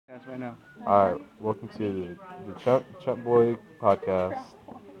That's right now. Alright, welcome to the Chump Boy podcast.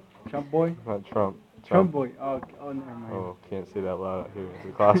 Trump boy? Not Trump. Trump boy. Never mind. Oh, can't say that loud out here in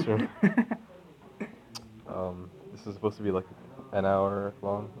the classroom. This is supposed to be like an hour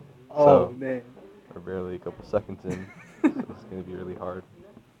long. Oh, man. We're barely a couple seconds in, so it's gonna be really hard.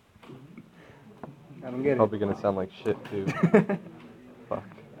 I don't get Probably gonna sound like shit too. it. Fuck.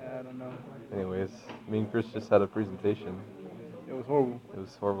 I don't know. Anyways, me and Chris just had a presentation. It was horrible. It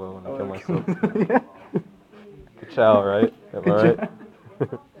was horrible when I Oh, killed myself. Yeah. Ka-chow, right? Am I Good right?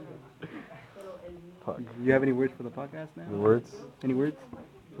 Fuck. Do you have any words for the podcast now? Any words? Any words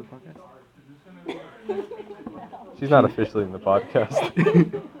for the podcast? She's not officially in the podcast.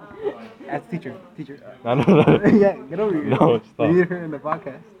 Ask teacher. Teacher. No. Yeah, get over here. No, stop. We need her in the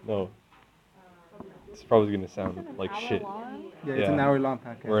podcast. No. It's probably gonna sound like shit. Yeah, it's an hour long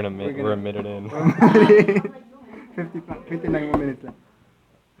podcast. We're a minute in. 59 more minutes left.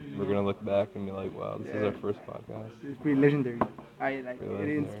 We're gonna look back and be like, wow, this is our first podcast. It's pretty legendary. Pretty It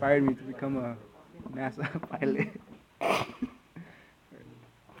legendary. inspired me to become a NASA pilot.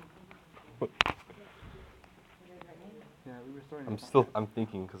 Yeah, we were starting. I'm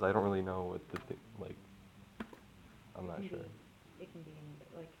thinking because I don't really know what to think. Like, I'm not sure. It can be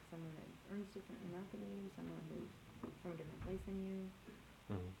like someone that earns different enough than you, someone who's from a different place than you,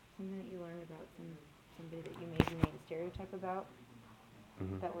 something that you learned about somebody that you maybe made a stereotype about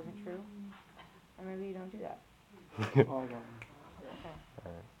that wasn't true, or maybe you don't do that. All gone. Okay.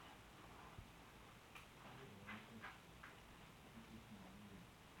 Alright.